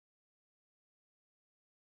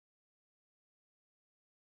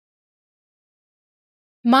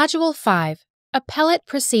Module 5. Appellate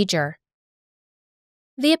Procedure.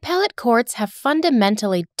 The appellate courts have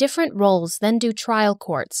fundamentally different roles than do trial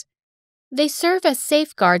courts. They serve as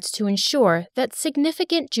safeguards to ensure that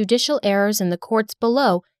significant judicial errors in the courts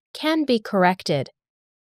below can be corrected.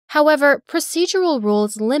 However, procedural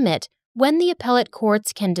rules limit when the appellate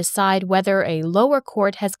courts can decide whether a lower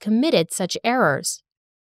court has committed such errors.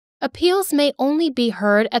 Appeals may only be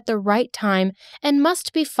heard at the right time and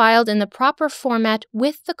must be filed in the proper format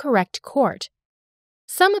with the correct court.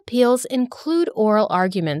 Some appeals include oral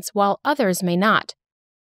arguments while others may not.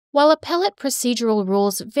 While appellate procedural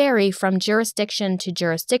rules vary from jurisdiction to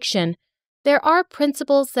jurisdiction, there are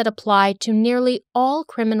principles that apply to nearly all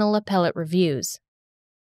criminal appellate reviews.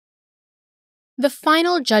 The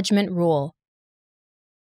Final Judgment Rule.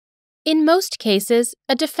 In most cases,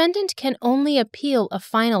 a defendant can only appeal a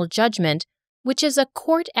final judgment, which is a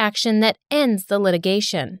court action that ends the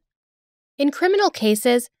litigation. In criminal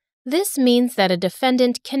cases, this means that a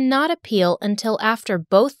defendant cannot appeal until after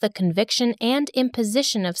both the conviction and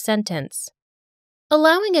imposition of sentence.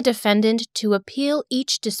 Allowing a defendant to appeal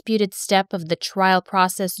each disputed step of the trial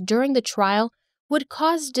process during the trial would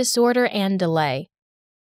cause disorder and delay.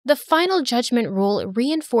 The final judgment rule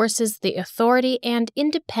reinforces the authority and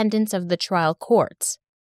independence of the trial courts.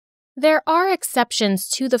 There are exceptions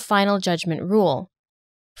to the final judgment rule.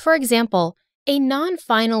 For example, a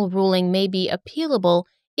non-final ruling may be appealable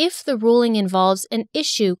if the ruling involves an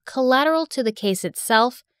issue collateral to the case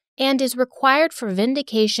itself and is required for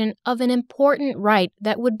vindication of an important right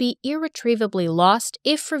that would be irretrievably lost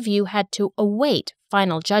if review had to await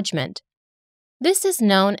final judgment. This is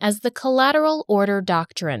known as the collateral order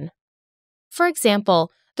doctrine. For example,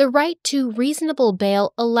 the right to reasonable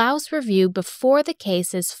bail allows review before the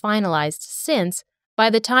case is finalized since, by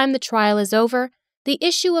the time the trial is over, the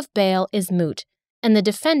issue of bail is moot, and the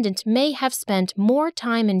defendant may have spent more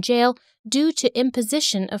time in jail due to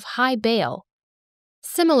imposition of high bail.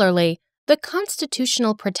 Similarly, the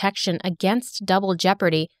constitutional protection against double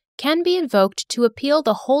jeopardy can be invoked to appeal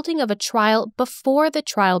the holding of a trial before the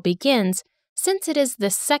trial begins, since it is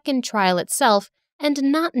the second trial itself and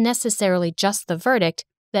not necessarily just the verdict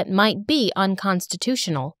that might be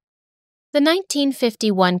unconstitutional. The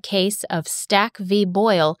 1951 case of Stack v.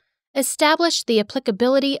 Boyle established the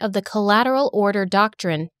applicability of the collateral order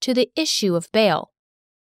doctrine to the issue of bail.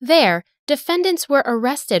 There, defendants were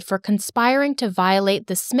arrested for conspiring to violate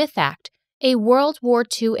the Smith Act, a World War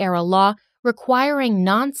II-era law requiring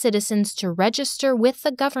non-citizens to register with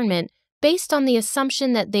the government based on the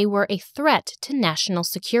assumption that they were a threat to national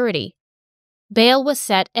security. Bail was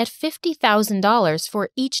set at $50,000 for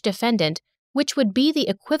each defendant, which would be the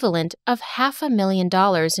equivalent of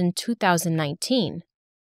 $500,000 in 2019.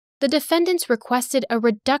 The defendants requested a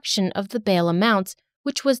reduction of the bail amounts,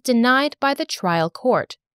 which was denied by the trial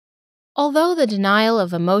court. Although the denial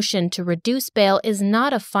of a motion to reduce bail is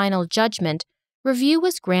not a final judgment, review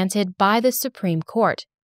was granted by the Supreme Court.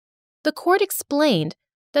 The court explained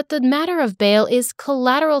that the matter of bail is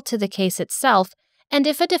collateral to the case itself, and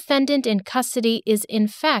if a defendant in custody is in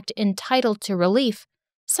fact entitled to relief,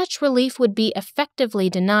 such relief would be effectively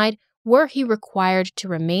denied were he required to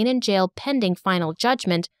remain in jail pending final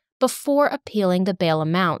judgment before appealing the bail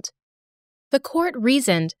amount. The court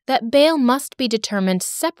reasoned that bail must be determined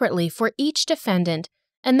separately for each defendant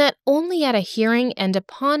and that only at a hearing and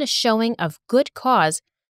upon a showing of good cause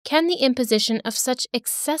can the imposition of such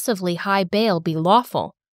excessively high bail be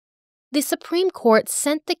lawful. The Supreme Court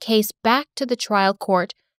sent the case back to the trial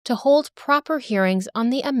court to hold proper hearings on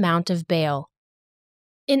the amount of bail.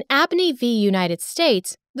 In Abney v. United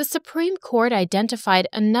States, the Supreme Court identified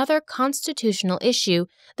another constitutional issue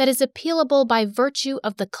that is appealable by virtue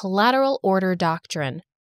of the collateral order doctrine.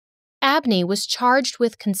 Abney was charged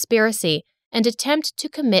with conspiracy and attempt to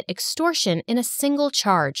commit extortion in a single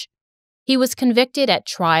charge. He was convicted at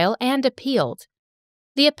trial and appealed.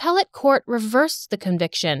 The appellate court reversed the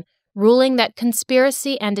conviction, ruling that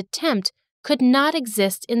conspiracy and attempt could not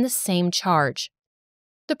exist in the same charge.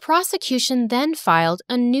 The prosecution then filed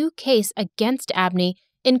a new case against Abney,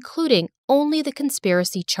 including only the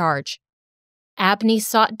conspiracy charge. Abney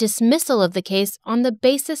sought dismissal of the case on the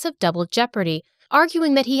basis of double jeopardy,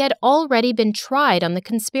 arguing that he had already been tried on the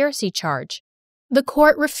conspiracy charge. The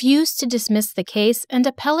court refused to dismiss the case, and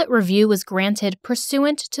appellate review was granted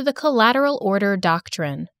pursuant to the collateral order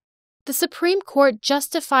doctrine. The Supreme Court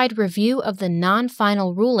justified review of the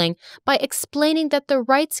non-final ruling by explaining that the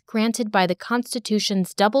rights granted by the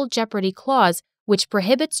Constitution's double jeopardy clause, which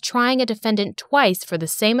prohibits trying a defendant twice for the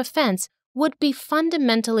same offense, would be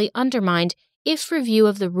fundamentally undermined if review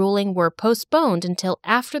of the ruling were postponed until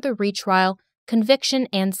after the retrial, conviction,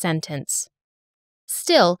 and sentence.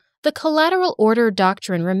 Still, the collateral order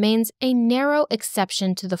doctrine remains a narrow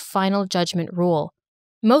exception to the final judgment rule.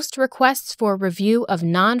 Most requests for review of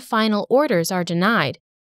non-final orders are denied.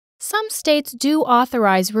 Some states do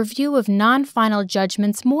authorize review of non-final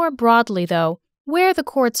judgments more broadly, though, where the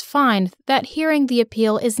courts find that hearing the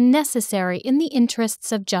appeal is necessary in the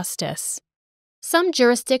interests of justice. Some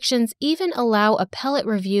jurisdictions even allow appellate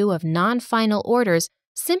review of non-final orders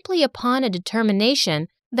simply upon a determination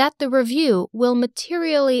that the review will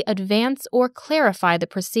materially advance or clarify the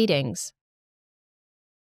proceedings.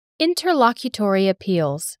 Interlocutory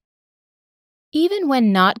appeals. Even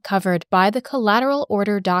when not covered by the collateral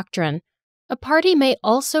order doctrine, a party may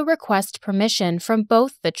also request permission from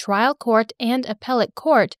both the trial court and appellate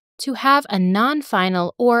court to have a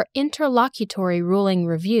non-final or interlocutory ruling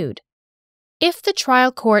reviewed. If the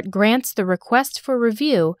trial court grants the request for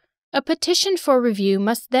review, a petition for review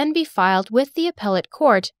must then be filed with the appellate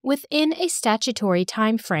court within a statutory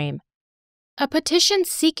time frame. A petition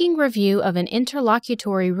seeking review of an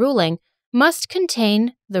interlocutory ruling must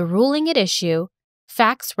contain the ruling at issue,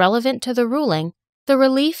 facts relevant to the ruling, the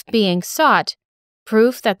relief being sought,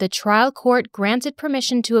 proof that the trial court granted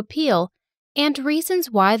permission to appeal, and reasons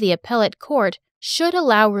why the appellate court should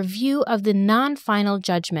allow review of the non-final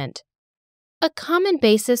judgment. A common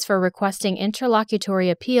basis for requesting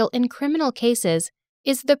interlocutory appeal in criminal cases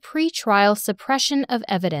is the pretrial suppression of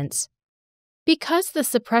evidence. Because the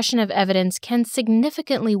suppression of evidence can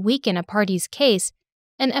significantly weaken a party's case,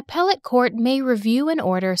 an appellate court may review an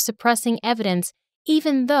order suppressing evidence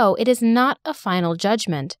even though it is not a final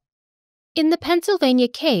judgment. In the Pennsylvania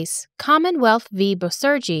case, Commonwealth v.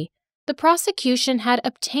 Bosergi, the prosecution had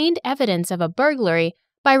obtained evidence of a burglary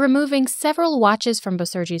by removing several watches from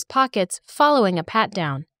Bosergi's pockets following a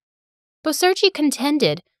pat-down. Bosergi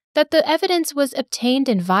contended that the evidence was obtained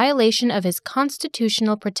in violation of his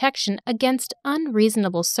constitutional protection against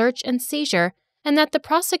unreasonable search and seizure and that the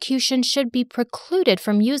prosecution should be precluded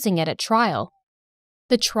from using it at trial.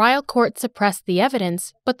 The trial court suppressed the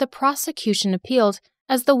evidence, but the prosecution appealed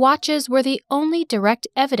as the watches were the only direct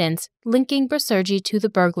evidence linking Bosergi to the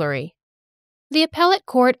burglary. The appellate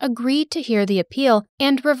court agreed to hear the appeal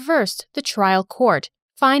and reversed the trial court,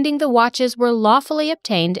 finding the watches were lawfully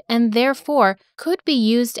obtained and therefore could be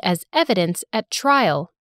used as evidence at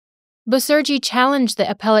trial. Bosergi challenged the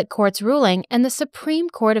appellate court's ruling, and the Supreme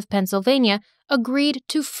Court of Pennsylvania agreed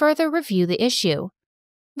to further review the issue.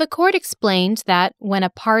 The court explained that when a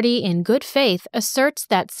party in good faith asserts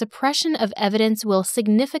that suppression of evidence will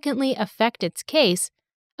significantly affect its case,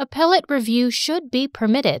 appellate review should be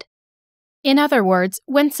permitted. In other words,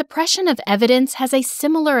 when suppression of evidence has a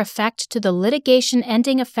similar effect to the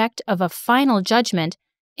litigation-ending effect of a final judgment,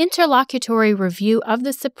 interlocutory review of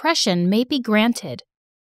the suppression may be granted.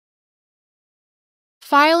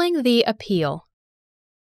 Filing the appeal.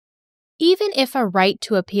 Even if a right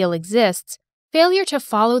to appeal exists, failure to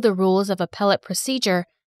follow the rules of appellate procedure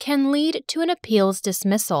can lead to an appeal's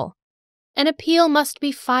dismissal. An appeal must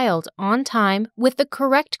be filed on time with the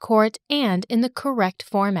correct court and in the correct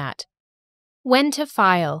format. When to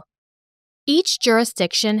file. Each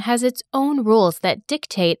jurisdiction has its own rules that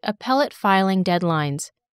dictate appellate filing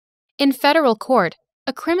deadlines. In federal court,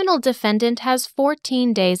 a criminal defendant has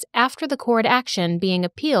 14 days after the court action being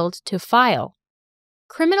appealed to file.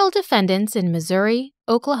 Criminal defendants in Missouri,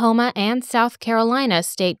 Oklahoma, and South Carolina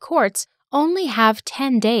state courts only have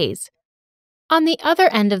 10 days. On the other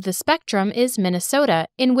end of the spectrum is Minnesota,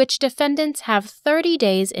 in which defendants have 30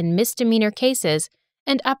 days in misdemeanor cases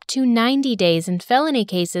and up to 90 days in felony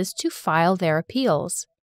cases to file their appeals.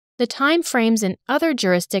 The time frames in other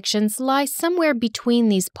jurisdictions lie somewhere between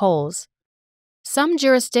these poles. Some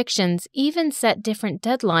jurisdictions even set different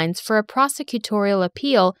deadlines for a prosecutorial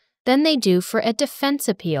appeal than they do for a defense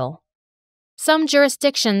appeal. Some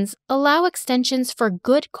jurisdictions allow extensions for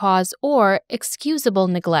good cause or excusable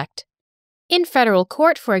neglect. In federal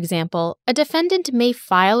court, for example, a defendant may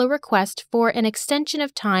file a request for an extension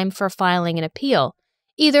of time for filing an appeal,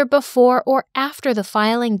 either before or after the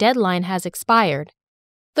filing deadline has expired.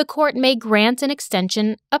 The court may grant an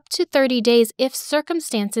extension up to 30 days if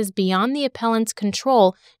circumstances beyond the appellant's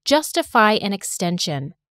control justify an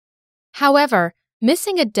extension. However,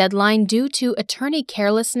 missing a deadline due to attorney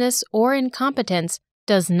carelessness or incompetence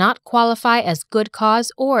does not qualify as good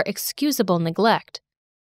cause or excusable neglect.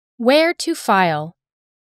 Where to file.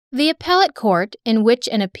 The appellate court in which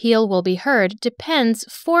an appeal will be heard depends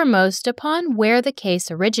foremost upon where the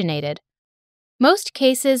case originated. Most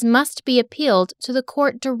cases must be appealed to the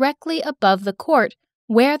court directly above the court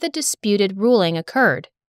where the disputed ruling occurred.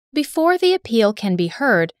 Before the appeal can be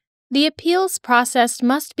heard, the appeals process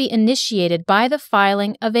must be initiated by the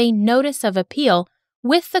filing of a notice of appeal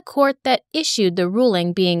with the court that issued the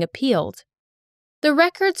ruling being appealed. The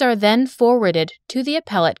records are then forwarded to the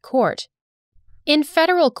appellate court. In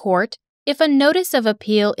federal court, if a notice of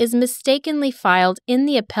appeal is mistakenly filed in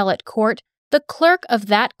the appellate court, the clerk of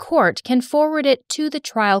that court can forward it to the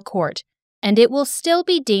trial court, and it will still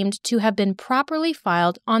be deemed to have been properly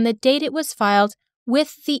filed on the date it was filed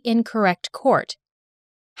with the incorrect court.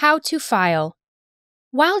 How to file.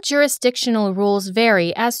 While jurisdictional rules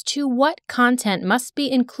vary as to what content must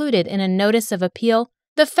be included in a notice of appeal,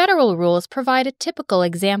 the federal rules provide a typical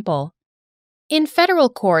example. In federal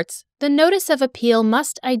courts, the notice of appeal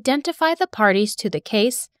must identify the parties to the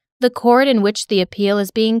case, the court in which the appeal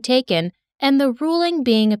is being taken, and the ruling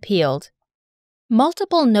being appealed.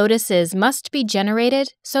 Multiple notices must be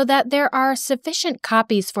generated so that there are sufficient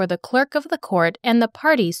copies for the clerk of the court and the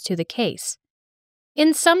parties to the case.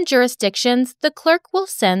 In some jurisdictions, the clerk will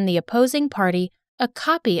send the opposing party a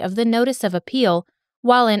copy of the notice of appeal,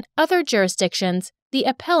 while in other jurisdictions, the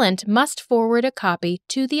appellant must forward a copy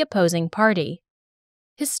to the opposing party.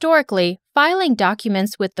 Historically, filing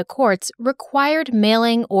documents with the courts required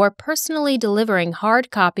mailing or personally delivering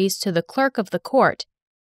hard copies to the clerk of the court.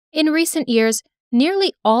 In recent years,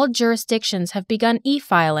 nearly all jurisdictions have begun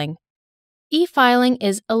e-filing. E-filing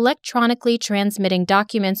is electronically transmitting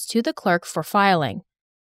documents to the clerk for filing.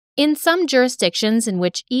 In some jurisdictions in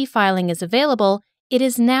which e-filing is available, it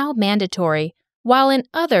is now mandatory, while in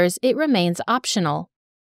others it remains optional.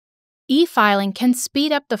 E-filing can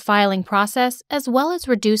speed up the filing process as well as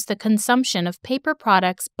reduce the consumption of paper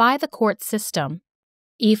products by the court system.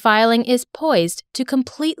 E-filing is poised to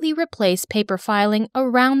completely replace paper filing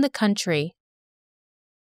around the country.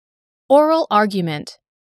 Oral argument.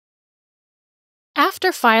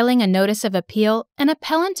 After filing a notice of appeal, an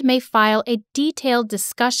appellant may file a detailed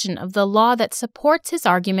discussion of the law that supports his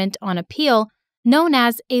argument on appeal, known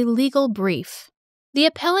as a legal brief. The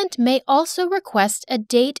appellant may also request a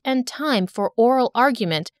date and time for oral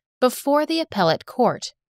argument before the appellate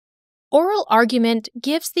court. Oral argument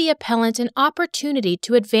gives the appellant an opportunity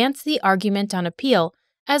to advance the argument on appeal,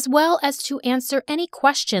 as well as to answer any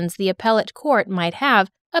questions the appellate court might have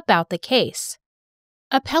about the case.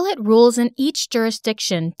 Appellate rules in each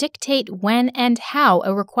jurisdiction dictate when and how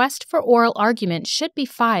a request for oral argument should be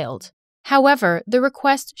filed. However, the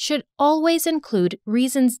request should always include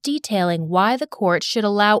reasons detailing why the court should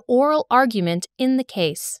allow oral argument in the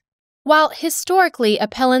case. While historically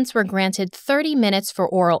appellants were granted 30 minutes for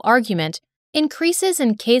oral argument, increases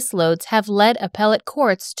in caseloads have led appellate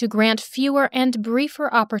courts to grant fewer and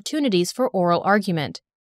briefer opportunities for oral argument.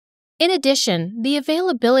 In addition, the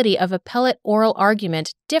availability of appellate oral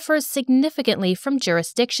argument differs significantly from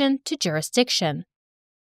jurisdiction to jurisdiction.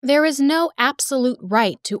 There is no absolute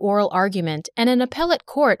right to oral argument, and an appellate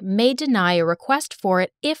court may deny a request for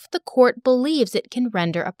it if the court believes it can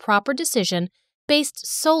render a proper decision based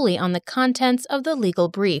solely on the contents of the legal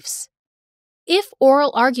briefs. If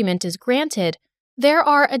oral argument is granted, there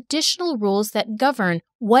are additional rules that govern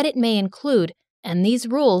what it may include, and these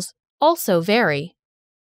rules also vary.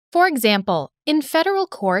 For example, in federal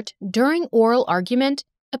court, during oral argument,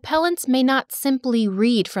 appellants may not simply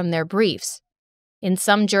read from their briefs. In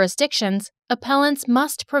some jurisdictions, appellants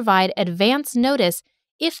must provide advance notice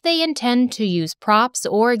if they intend to use props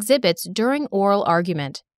or exhibits during oral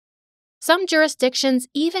argument. Some jurisdictions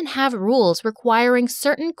even have rules requiring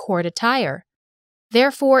certain court attire.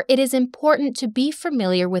 Therefore, it is important to be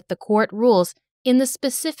familiar with the court rules in the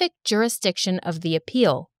specific jurisdiction of the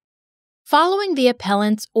appeal. Following the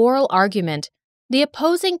appellant's oral argument, the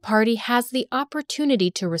opposing party has the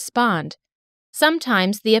opportunity to respond.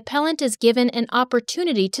 Sometimes the appellant is given an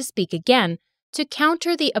opportunity to speak again to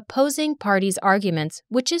counter the opposing party's arguments,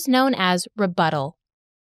 which is known as rebuttal.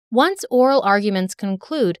 Once oral arguments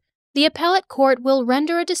conclude, the appellate court will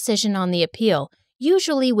render a decision on the appeal,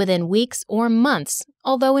 usually within weeks or months,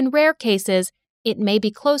 although in rare cases, it may be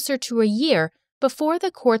closer to a year before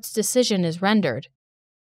the court's decision is rendered.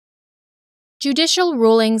 Judicial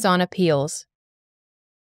rulings on appeals.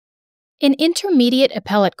 In intermediate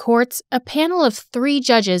appellate courts, a panel of 3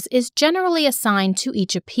 judges is generally assigned to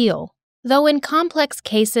each appeal, though in complex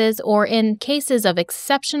cases or in cases of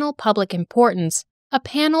exceptional public importance, a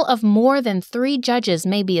panel of more than 3 judges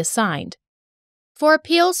may be assigned. For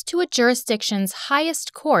appeals to a jurisdiction's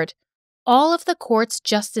highest court, all of the court's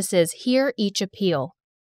justices hear each appeal.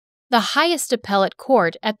 The highest appellate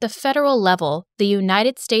court at the federal level, the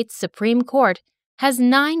United States Supreme Court, has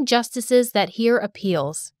 9 justices that hear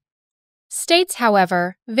appeals. States,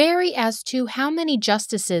 however, vary as to how many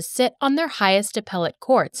justices sit on their highest appellate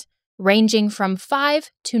courts, ranging from 5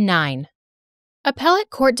 to 9. Appellate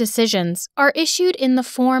court decisions are issued in the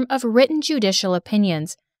form of written judicial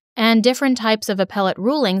opinions, and different types of appellate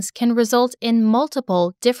rulings can result in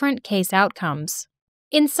multiple different case outcomes.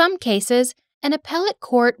 In some cases, an appellate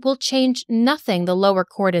court will change nothing the lower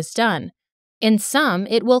court has done. In some,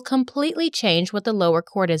 it will completely change what the lower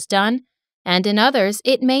court has done, and in others,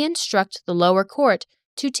 it may instruct the lower court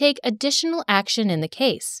to take additional action in the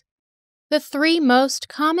case. The three most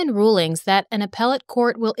common rulings that an appellate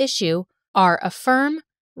court will issue are affirm,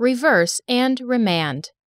 reverse, and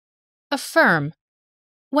remand. Affirm.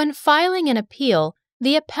 When filing an appeal,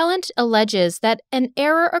 the appellant alleges that an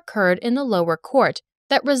error occurred in the lower court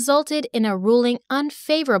that resulted in a ruling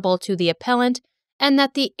unfavorable to the appellant and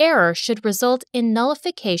that the error should result in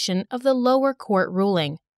nullification of the lower court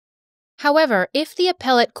ruling. However, if the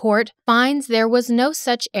appellate court finds there was no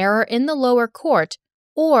such error in the lower court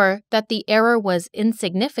or that the error was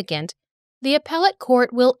insignificant, the appellate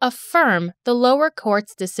court will affirm the lower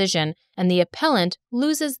court's decision and the appellant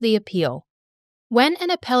loses the appeal. When an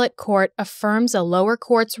appellate court affirms a lower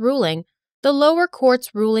court's ruling, the lower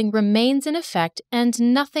court's ruling remains in effect and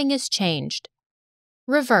nothing is changed.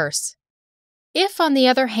 Reverse. If, on the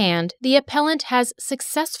other hand, the appellant has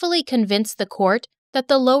successfully convinced the court that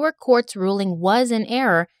the lower court's ruling was in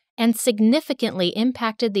error and significantly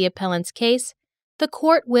impacted the appellant's case, the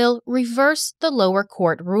court will reverse the lower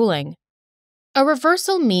court ruling. A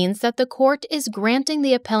reversal means that the court is granting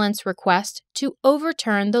the appellant's request to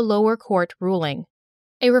overturn the lower court ruling.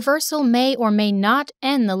 A reversal may or may not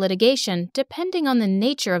end the litigation depending on the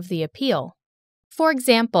nature of the appeal. For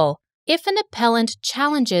example, if an appellant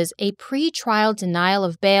challenges a pre-trial denial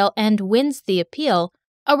of bail and wins the appeal,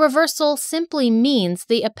 a reversal simply means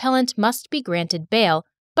the appellant must be granted bail,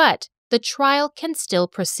 but the trial can still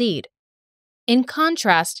proceed. In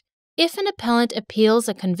contrast, if an appellant appeals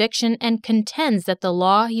a conviction and contends that the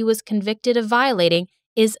law he was convicted of violating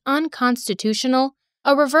is unconstitutional,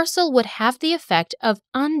 a reversal would have the effect of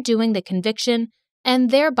undoing the conviction and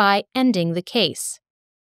thereby ending the case.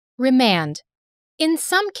 Remand. In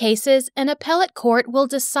some cases, an appellate court will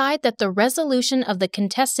decide that the resolution of the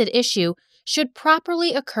contested issue should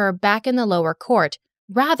properly occur back in the lower court,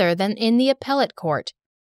 rather than in the appellate court.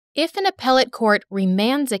 If an appellate court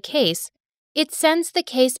remands a case, it sends the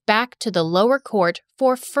case back to the lower court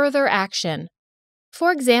for further action.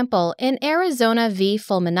 For example, in Arizona v.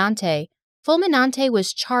 Fulminante, Fulminante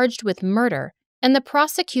was charged with murder, and the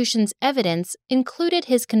prosecution's evidence included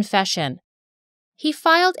his confession. He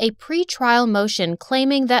filed a pre-trial motion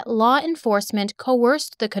claiming that law enforcement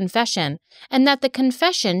coerced the confession and that the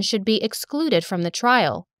confession should be excluded from the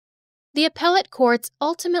trial. The appellate courts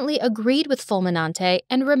ultimately agreed with Fulminante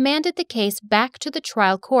and remanded the case back to the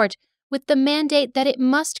trial court with the mandate that it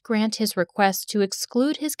must grant his request to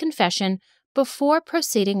exclude his confession before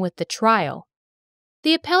proceeding with the trial.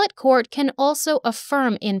 The appellate court can also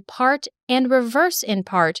affirm in part and reverse in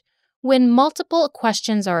part when multiple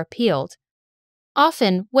questions are appealed.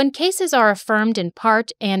 Often, when cases are affirmed in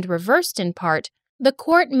part and reversed in part, the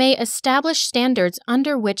court may establish standards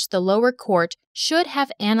under which the lower court should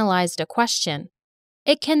have analyzed a question.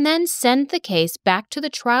 It can then send the case back to the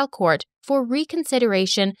trial court for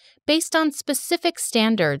reconsideration based on specific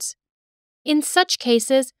standards. In such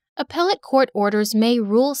cases, appellate court orders may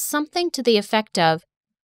rule something to the effect of,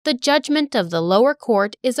 the judgment of the lower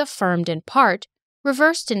court is affirmed in part,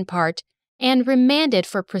 reversed in part, and remanded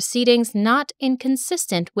for proceedings not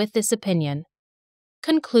inconsistent with this opinion.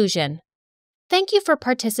 Conclusion. Thank you for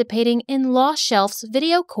participating in Law Shelf's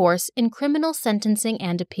video course in criminal sentencing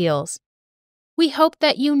and appeals. We hope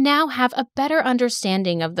that you now have a better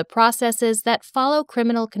understanding of the processes that follow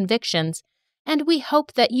criminal convictions, and we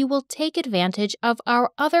hope that you will take advantage of our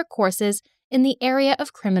other courses in the area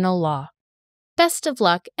of criminal law. Best of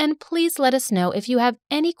luck, and please let us know if you have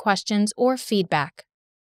any questions or feedback.